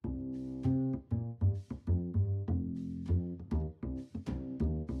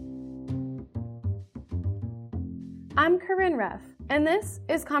I'm Corinne Ruff, and this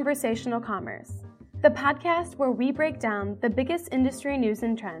is Conversational Commerce, the podcast where we break down the biggest industry news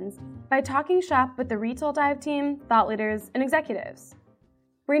and trends by talking shop with the Retail Dive team, thought leaders, and executives.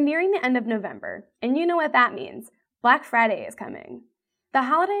 We're nearing the end of November, and you know what that means. Black Friday is coming. The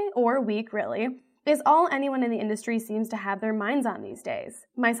holiday, or week really, is all anyone in the industry seems to have their minds on these days,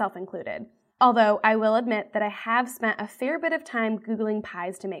 myself included. Although I will admit that I have spent a fair bit of time Googling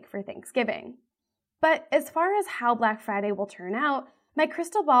pies to make for Thanksgiving. But as far as how Black Friday will turn out, my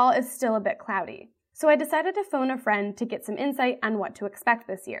crystal ball is still a bit cloudy. So I decided to phone a friend to get some insight on what to expect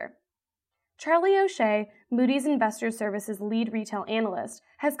this year. Charlie O'Shea, Moody's Investor Services lead retail analyst,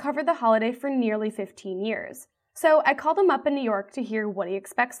 has covered the holiday for nearly 15 years. So I called him up in New York to hear what he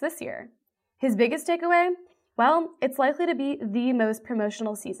expects this year. His biggest takeaway? Well, it's likely to be the most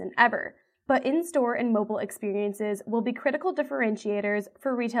promotional season ever. But in-store and mobile experiences will be critical differentiators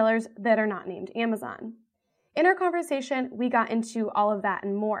for retailers that are not named Amazon. In our conversation, we got into all of that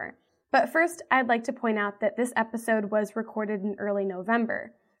and more. But first, I'd like to point out that this episode was recorded in early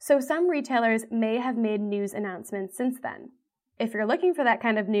November, so some retailers may have made news announcements since then. If you're looking for that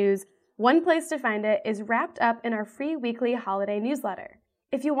kind of news, one place to find it is wrapped up in our free weekly holiday newsletter.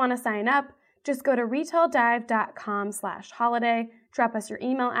 If you want to sign up, just go to retaildive.com/holiday, drop us your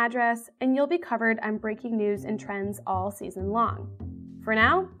email address, and you'll be covered on breaking news and trends all season long. For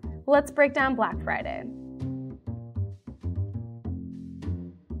now, let's break down Black Friday.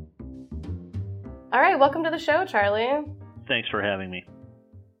 All right, welcome to the show, Charlie. Thanks for having me.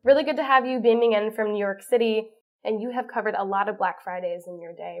 Really good to have you beaming in from New York City. And you have covered a lot of Black Fridays in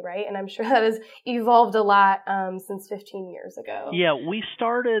your day, right? And I'm sure that has evolved a lot since 15 years ago. Yeah, we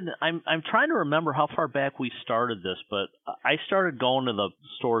started, I'm trying to remember how far back we started this, but I started going to the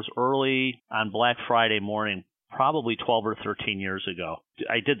stores early on Black Friday morning, probably 12 or 13 years ago.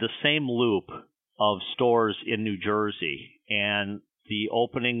 I did the same loop of stores in New Jersey, and the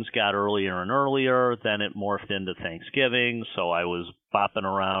openings got earlier and earlier, then it morphed into Thanksgiving, so I was bopping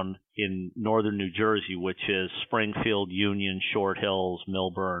around in northern New Jersey, which is Springfield, Union, Short Hills,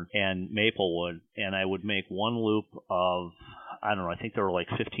 Millburn, and Maplewood, and I would make one loop of, I don't know, I think there were like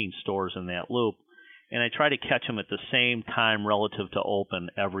 15 stores in that loop, and I try to catch them at the same time relative to open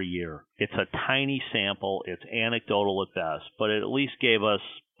every year. It's a tiny sample, it's anecdotal at best, but it at least gave us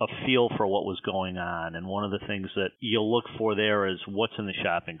a feel for what was going on. And one of the things that you'll look for there is what's in the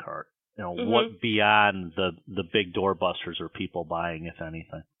shopping cart. You know, what beyond the big doorbusters are people buying, if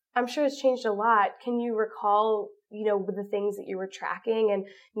anything. I'm sure it's changed a lot. Can you recall, the things that you were tracking and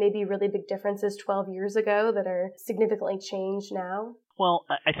maybe really big differences 12 years ago that are significantly changed now? Well,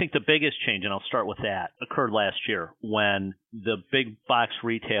 I think the biggest change, and I'll start with that, occurred last year when the big box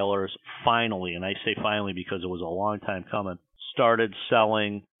retailers finally, and I say finally because it was a long time coming, started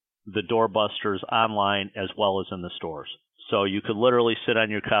selling the doorbusters online as well as in the stores. So you could literally sit on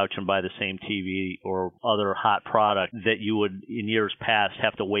your couch and buy the same TV or other hot product that you would in years past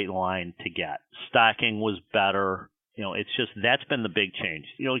have to wait in line to get. Stocking was better. It's just, that's been the big change.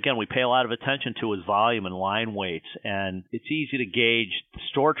 Again, we pay a lot of attention to is volume and line weights, and it's easy to gauge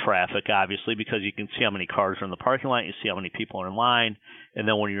store traffic, obviously, because you can see how many cars are in the parking lot, you see how many people are in line, and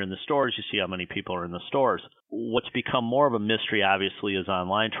then when you're in the stores, you see how many people are in the stores. What's become more of a mystery, obviously, is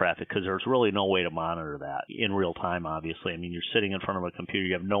online traffic, because there's really no way to monitor that in real time, obviously. I mean, you're sitting in front of a computer.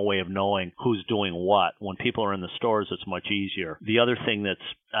 You have no way of knowing who's doing what. When people are in the stores, it's much easier. The other thing that's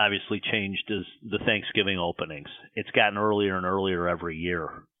obviously changed is the Thanksgiving openings. It's gotten earlier and earlier every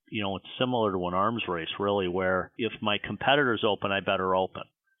year. It's similar to an arms race, really, where if my competitors open, I better open.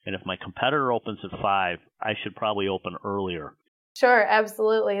 And if my competitor opens at 5, I should probably open earlier. Sure,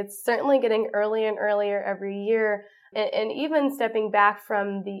 absolutely. It's certainly getting earlier and earlier every year. And even stepping back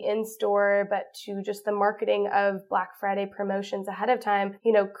from the in-store, but to just the marketing of Black Friday promotions ahead of time,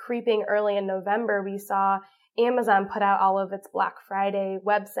 creeping early in November, we saw Amazon put out all of its Black Friday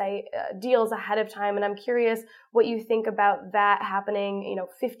website deals ahead of time. And I'm curious what you think about that happening,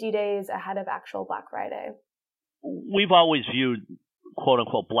 50 days ahead of actual Black Friday. We've always viewed, quote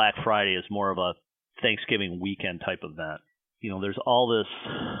unquote, Black Friday as more of a Thanksgiving weekend type event. There's all this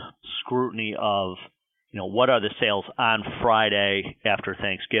scrutiny of, what are the sales on Friday after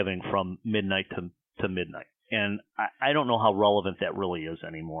Thanksgiving from midnight to midnight. And I don't know how relevant that really is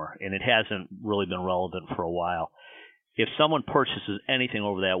anymore. And it hasn't really been relevant for a while. If someone purchases anything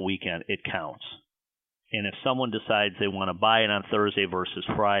over that weekend, it counts. And if someone decides they want to buy it on Thursday versus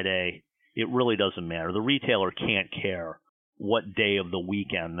Friday, it really doesn't matter. The retailer can't care what day of the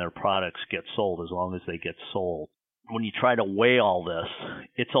weekend their products get sold as long as they get sold. When you try to weigh all this,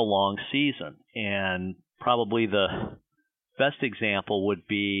 it's a long season. And probably the best example would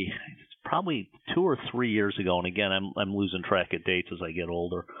be, it's probably 2 or 3 years ago, and again, I'm losing track of dates as I get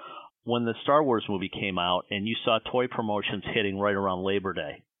older, when the Star Wars movie came out and you saw toy promotions hitting right around Labor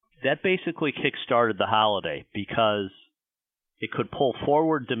Day. That basically kick-started the holiday because it could pull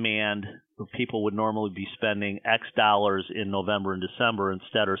forward demand where people would normally be spending X dollars in November and December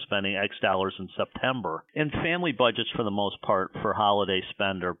instead of spending X dollars in September. And family budgets, for the most part, for holiday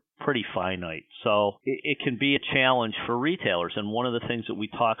spend are pretty finite. So it can be a challenge for retailers. And one of the things that we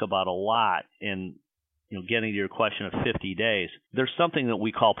talk about a lot in getting to your question of 50 days, there's something that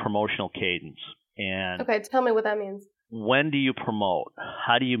we call promotional cadence. And okay, tell me what that means. When do you promote?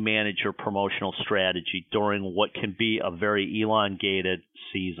 How do you manage your promotional strategy during what can be a very elongated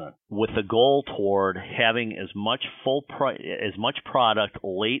season, with a goal toward having as much product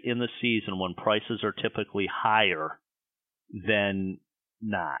late in the season when prices are typically higher than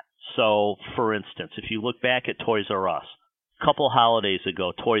not? So, for instance, if you look back at Toys R Us, a couple holidays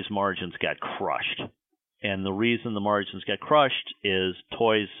ago, Toys margins got crushed. And the reason the margins got crushed is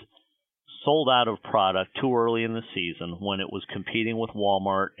Toys sold out of product too early in the season when it was competing with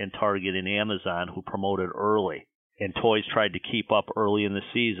Walmart and Target and Amazon, who promoted early. And Toys tried to keep up early in the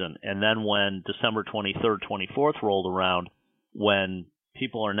season. And then when December 23rd, 24th rolled around, when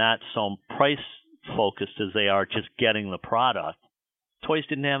people are not so price focused as they are just getting the product, Toys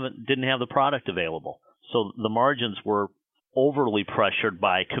didn't have the product available. So the margins were overly pressured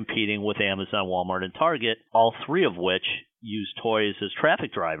by competing with Amazon, Walmart, and Target, all three of which use toys as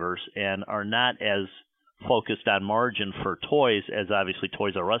traffic drivers and are not as focused on margin for toys as obviously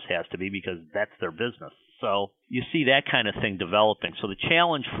Toys R Us has to be, because that's their business. So you see that kind of thing developing. So the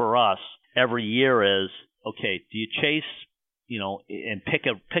challenge for us every year is, okay, do you chase, and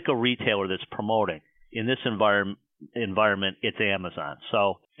pick a retailer that's promoting? In this environment, it's Amazon.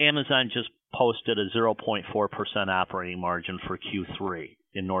 So Amazon just posted a 0.4% operating margin for Q3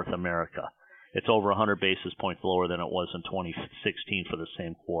 in North America. It's over 100 basis points lower than it was in 2016 for the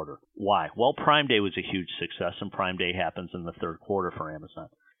same quarter. Why? Well, Prime Day was a huge success, and Prime Day happens in the third quarter for Amazon.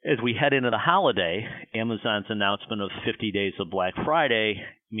 As we head into the holiday, Amazon's announcement of 50 days of Black Friday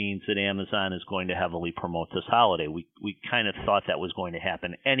means that Amazon is going to heavily promote this holiday. We kind of thought that was going to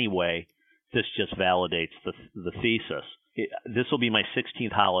happen anyway. This just validates the thesis. This will be my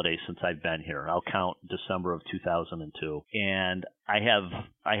 16th holiday since I've been here. I'll count December of 2002. And I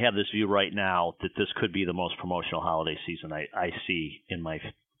have this view right now that this could be the most promotional holiday season I see in my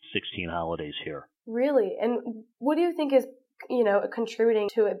 16 holidays here. Really? And what do you think is, contributing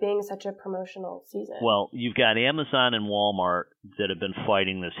to it being such a promotional season? Well, you've got Amazon and Walmart that have been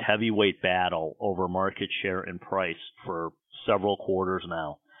fighting this heavyweight battle over market share and price for several quarters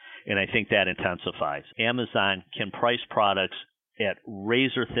now. And I think that intensifies. Amazon can price products at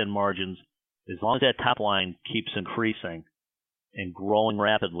razor-thin margins. As long as that top line keeps increasing and growing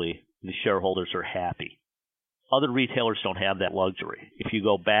rapidly, the shareholders are happy. Other retailers don't have that luxury. If you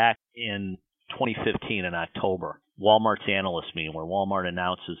go back in 2015 in October, Walmart's analyst meeting, where Walmart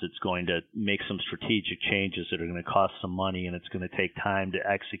announces it's going to make some strategic changes that are going to cost some money and it's going to take time to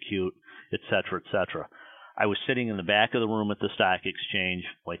execute, et cetera, et cetera. I was sitting in the back of the room at the stock exchange,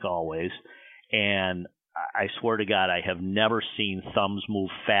 like always, and I swear to God, I have never seen thumbs move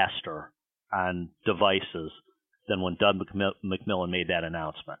faster on devices than when Doug McMillon made that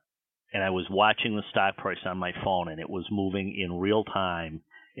announcement. And I was watching the stock price on my phone, and it was moving in real time,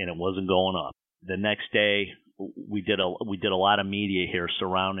 and it wasn't going up. The next day, we did a lot of media here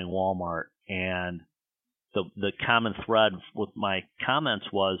surrounding Walmart, and the common thread with my comments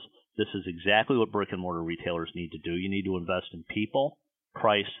was, this is exactly what brick-and-mortar retailers need to do. You need to invest in people,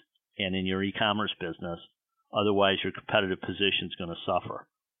 price, and in your e-commerce business. Otherwise, your competitive position is going to suffer.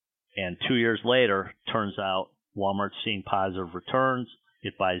 And 2 years later, turns out Walmart's seeing positive returns.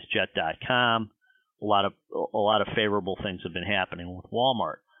 It buys Jet.com. A lot of favorable things have been happening with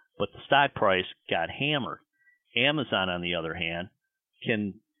Walmart. But the stock price got hammered. Amazon, on the other hand,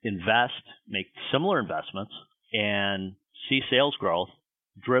 can invest, make similar investments, and see sales growth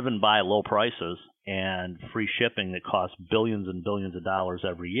driven by low prices and free shipping that costs billions and billions of dollars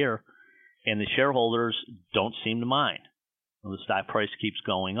every year, and the shareholders don't seem to mind. The stock price keeps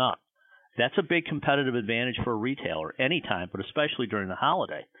going up. That's a big competitive advantage for a retailer anytime, but especially during the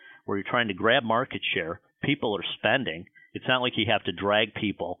holiday, where you're trying to grab market share. People are spending. It's not like you have to drag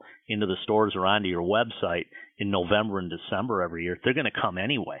people into the stores or onto your website in November and December every year. They're going to come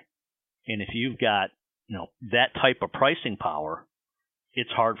anyway. And if you've got that type of pricing power, it's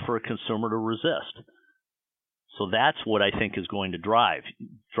hard for a consumer to resist. So that's what I think is going to drive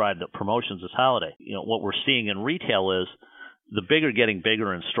the promotions this holiday. What we're seeing in retail is the big are getting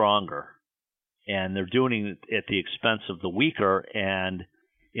bigger and stronger, and they're doing it at the expense of the weaker. And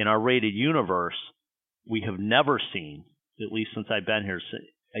in our rated universe, we have never seen, at least since I've been here,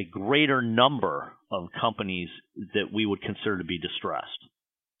 a greater number of companies that we would consider to be distressed.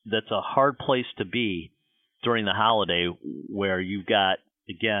 That's a hard place to be during the holiday where you've got,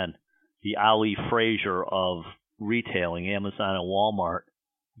 again, the Ali Frazier of retailing, Amazon and Walmart,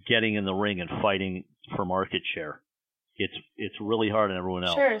 getting in the ring and fighting for market share. It's really hard on everyone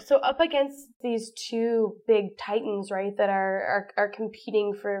else. Sure. So up against these two big titans, right, that are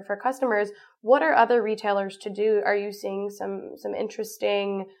competing for customers, what are other retailers to do? Are you seeing some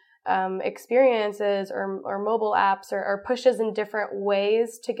interesting experiences or mobile apps or pushes in different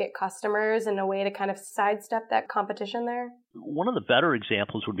ways to get customers and a way to kind of sidestep that competition there? One of the better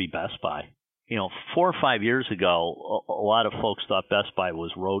examples would be Best Buy. 4 or 5 years ago, a lot of folks thought Best Buy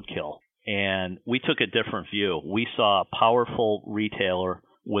was roadkill. And we took a different view. We saw a powerful retailer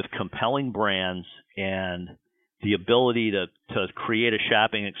with compelling brands and the ability to create a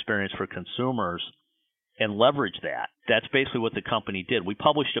shopping experience for consumers and leverage that. That's basically what the company did. We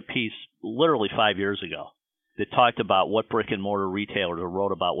published a piece literally 5 years ago that talked about what brick and mortar retailers, or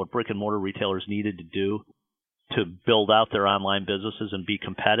wrote about what brick and mortar retailers needed to do to build out their online businesses and be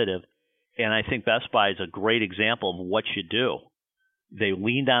competitive. And I think Best Buy is a great example of what you do. They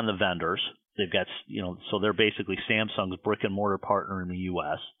leaned on the vendors. They've got, so they're basically Samsung's brick and mortar partner in the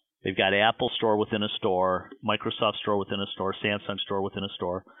U.S. They've got Apple Store within a store, Microsoft Store within a store, Samsung Store within a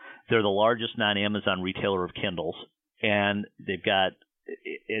store. They're the largest non-Amazon retailer of Kindles. And they've got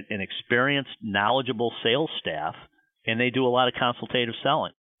an experienced, knowledgeable sales staff, and they do a lot of consultative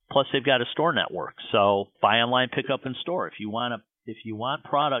selling. Plus, they've got a store network. So buy online, pick up in store. If you want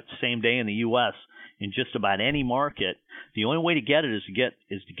product same day in the U.S., in just about any market, the only way to get it is to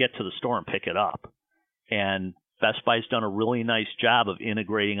get to the store and pick it up. And Best Buy's done a really nice job of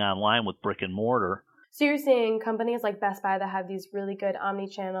integrating online with brick and mortar. So you're seeing companies like Best Buy that have these really good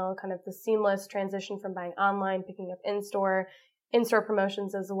omni-channel, kind of the seamless transition from buying online, picking up in-store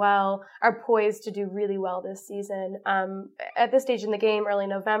promotions as well, are poised to do really well this season. At this stage in the game, early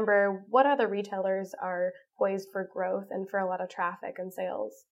November, what other retailers are poised for growth and for a lot of traffic and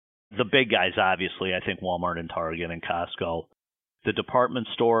sales? The big guys, obviously, I think Walmart and Target and Costco. The department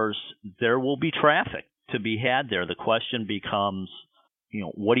stores, there will be traffic to be had there. The question becomes,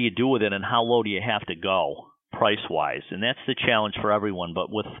 what do you do with it and how low do you have to go price-wise? And that's the challenge for everyone.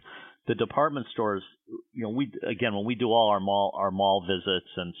 But with the department stores, when we do all our mall visits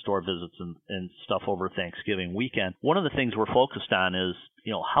and store visits and stuff over Thanksgiving weekend, one of the things we're focused on is,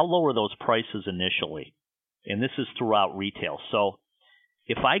 how low are those prices initially? And this is throughout retail. So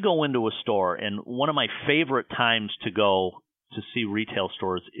if I go into a store, and one of my favorite times to go to see retail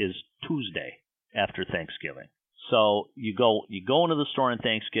stores is Tuesday after Thanksgiving. So you go into the store on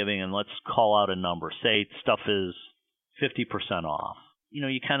Thanksgiving, and let's call out a number. Say stuff is 50% off.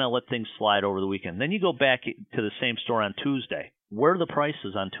 You kind of let things slide over the weekend. Then you go back to the same store on Tuesday. Where are the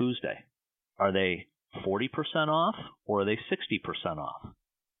prices on Tuesday? Are they 40% off or are they 60% off?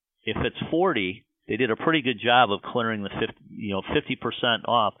 If it's 40, they did a pretty good job of clearing the 50%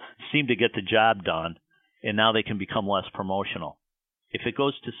 off, seemed to get the job done, and now they can become less promotional. If it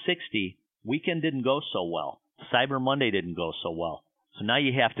goes to 60, weekend didn't go so well. Cyber Monday didn't go so well. So now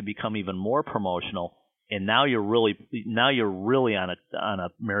you have to become even more promotional, and now you're really on a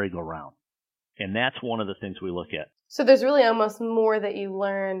merry-go-round. And that's one of the things we look at. So there's really almost more that you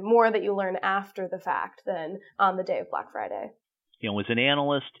learn after the fact than on the day of Black Friday. As an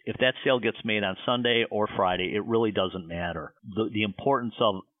analyst, if that sale gets made on Sunday or Friday, it really doesn't matter. The importance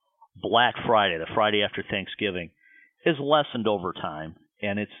of Black Friday, the Friday after Thanksgiving, is lessened over time.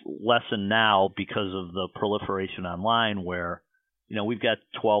 And it's lessened now because of the proliferation online where, we've got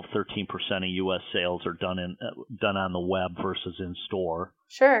 12, 13% of U.S. sales are done on the web versus in store.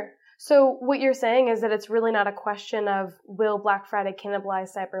 Sure. So what you're saying is that it's really not a question of will Black Friday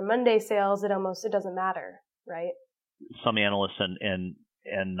cannibalize Cyber Monday sales? It doesn't matter, right? Some analysts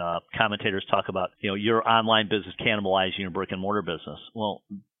and commentators talk about, your online business cannibalizing your brick and mortar business. Well,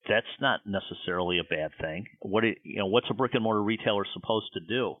 that's not necessarily a bad thing. What's a brick and mortar retailer supposed to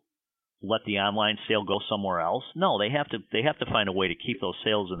do? Let the online sale go somewhere else? No, they have to find a way to keep those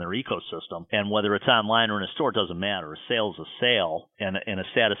sales in their ecosystem. And whether it's online or in a store, it doesn't matter. A sale is a sale, and a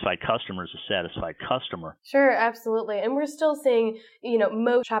satisfied customer is a satisfied customer. Sure, absolutely. And we're still seeing,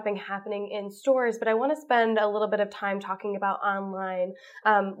 most shopping happening in stores, but I want to spend a little bit of time talking about online.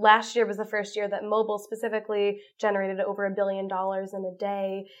 Last year was the first year that mobile specifically generated over $1 billion in a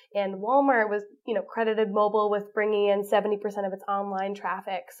day, and Walmart was, credited mobile with bringing in 70% of its online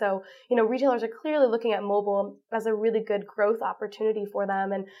traffic. So, retailers are clearly looking at mobile as a really good growth opportunity for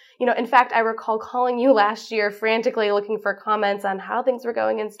them. And, in fact, I recall calling you last year frantically looking for comments on how things were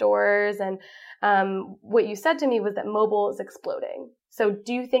going in stores. And what you said to me was that mobile is exploding. So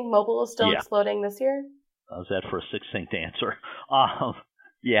do you think mobile is still exploding this year? How's that for a succinct answer?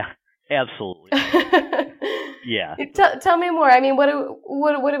 Yeah, absolutely. Yeah. Tell me more. I mean, what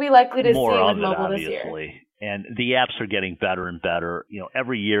are we likely to more see of with it, mobile obviously. this year? And the apps are getting better and better.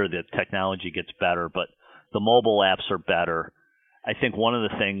 Every year the technology gets better, but the mobile apps are better. I think one of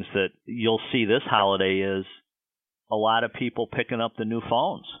the things that you'll see this holiday is a lot of people picking up the new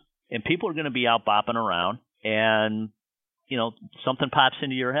phones. And people are going to be out bopping around, and, something pops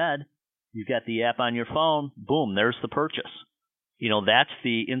into your head. You've got the app on your phone. Boom, there's the purchase. That's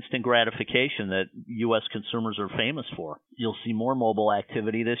the instant gratification that U.S. consumers are famous for. You'll see more mobile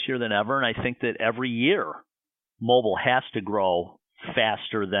activity this year than ever, and I think that every year mobile has to grow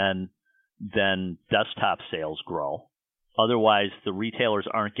faster than desktop sales grow. Otherwise, the retailers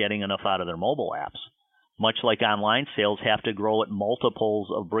aren't getting enough out of their mobile apps. Much like online sales have to grow at multiples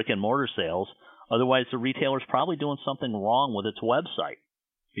of brick-and-mortar sales. Otherwise, the retailer's probably doing something wrong with its website,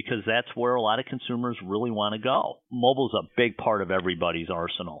 because that's where a lot of consumers really want to go. Mobile's a big part of everybody's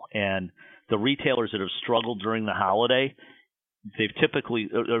arsenal. And the retailers that have struggled during the holiday, they've typically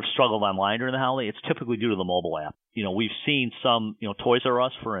struggled online during the holiday. It's typically due to the mobile app. We've seen some, Toys R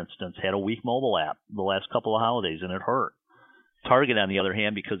Us, for instance, had a weak mobile app the last couple of holidays, and it hurt. Target, on the other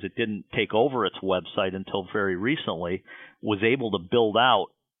hand, because it didn't take over its website until very recently, was able to build out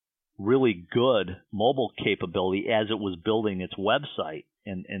really good mobile capability as it was building its website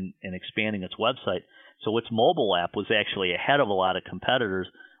and expanding its website. So its mobile app was actually ahead of a lot of competitors,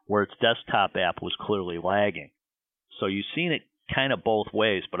 where its desktop app was clearly lagging. So you've seen it kind of both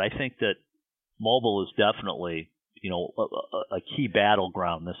ways, but I think that mobile is definitely, a key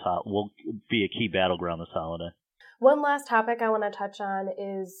battleground will be a key battleground this holiday. One last topic I want to touch on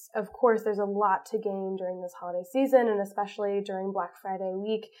is, of course, there's a lot to gain during this holiday season, and especially during Black Friday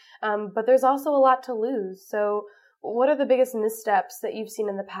week, but there's also a lot to lose. So what are the biggest missteps that you've seen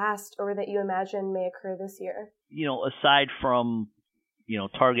in the past or that you imagine may occur this year? Aside from,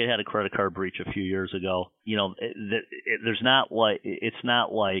 Target had a credit card breach a few years ago. It's not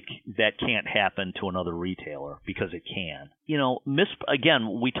like that can't happen to another retailer, because it can.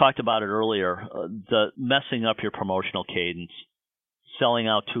 Again, we talked about it earlier, the messing up your promotional cadence, selling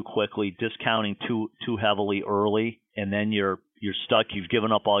out too quickly, discounting too heavily early, and then you're stuck. You've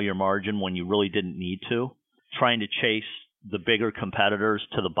given up all your margin when you really didn't need to. Trying to chase the bigger competitors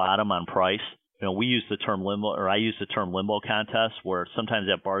to the bottom on price. We use the term limbo, or I use the term limbo contest, where sometimes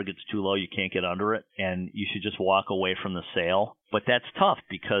that bar gets too low, you can't get under it, and you should just walk away from the sale. But that's tough,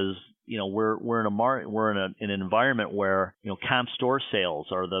 because we're in an environment where comp store sales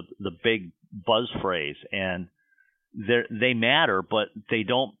are the big buzz phrase, and they matter, but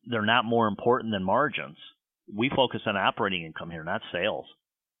they're not more important than margins. We focus on operating income here, not sales.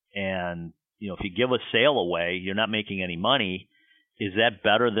 And if you give a sale away, you're not making any money. Is that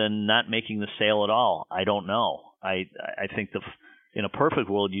better than not making the sale at all? I don't know. I think in a perfect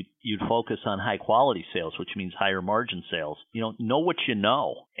world, you'd focus on high quality sales, which means higher margin sales. Know what you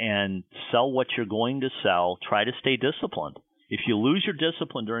know and sell what you're going to sell. Try to stay disciplined. If you lose your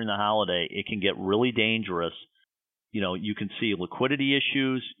discipline during the holiday, it can get really dangerous. You can see liquidity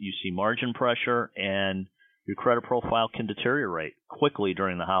issues, you see margin pressure, and your credit profile can deteriorate quickly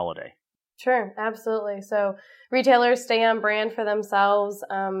during the holiday. Sure, absolutely. So retailers stay on brand for themselves.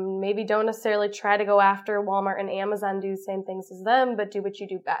 Maybe don't necessarily try to go after Walmart and Amazon, do the same things as them, but do what you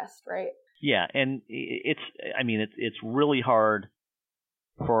do best, right? Yeah, and it's really hard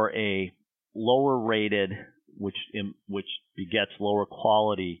for a lower rated, which begets lower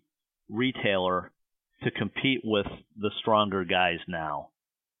quality retailer to compete with the stronger guys now.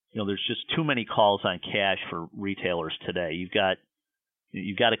 There's just too many calls on cash for retailers today. You've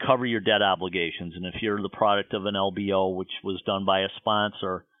got to cover your debt obligations, and if you're the product of an LBO, which was done by a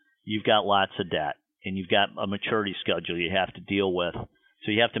sponsor, you've got lots of debt, and you've got a maturity schedule you have to deal with,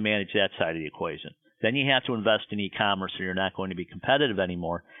 so you have to manage that side of the equation. Then you have to invest in e-commerce, or you're not going to be competitive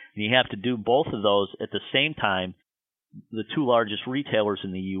anymore, and you have to do both of those at the same time. The two largest retailers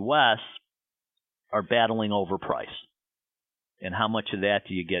in the U.S. are battling over price, and how much of that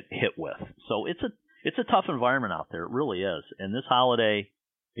do you get hit with? So it's a tough environment out there. It really is. And this holiday,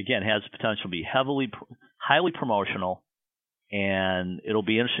 again, has the potential to be highly promotional, and it'll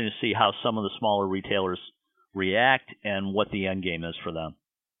be interesting to see how some of the smaller retailers react and what the end game is for them.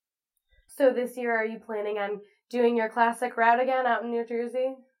 So this year, are you planning on doing your classic route again out in New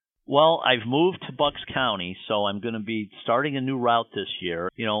Jersey? Well, I've moved to Bucks County, so I'm going to be starting a new route this year.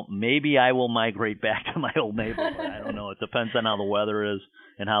 Maybe I will migrate back to my old neighborhood. I don't know. It depends on how the weather is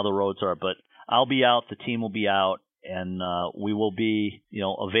and how the roads are. But I'll be out. The team will be out. And we will be,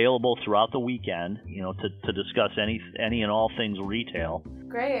 available throughout the weekend, to discuss any and all things retail.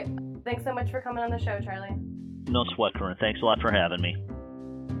 Great. Thanks so much for coming on the show, Charlie. No sweat, Corinne. Thanks a lot for having me.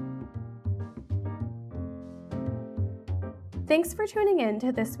 Thanks for tuning in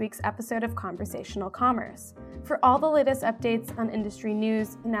to this week's episode of Conversational Commerce. For all the latest updates on industry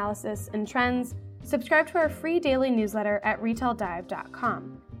news, analysis, and trends, subscribe to our free daily newsletter at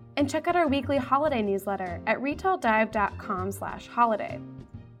retaildive.com. And check out our weekly holiday newsletter at retaildive.com/holiday.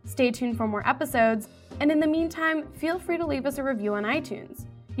 Stay tuned for more episodes, and in the meantime, feel free to leave us a review on iTunes.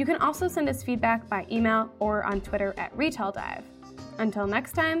 You can also send us feedback by email or on Twitter at retaildive. Until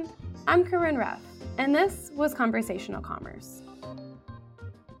next time, I'm Corinne Ruff, and this was Conversational Commerce.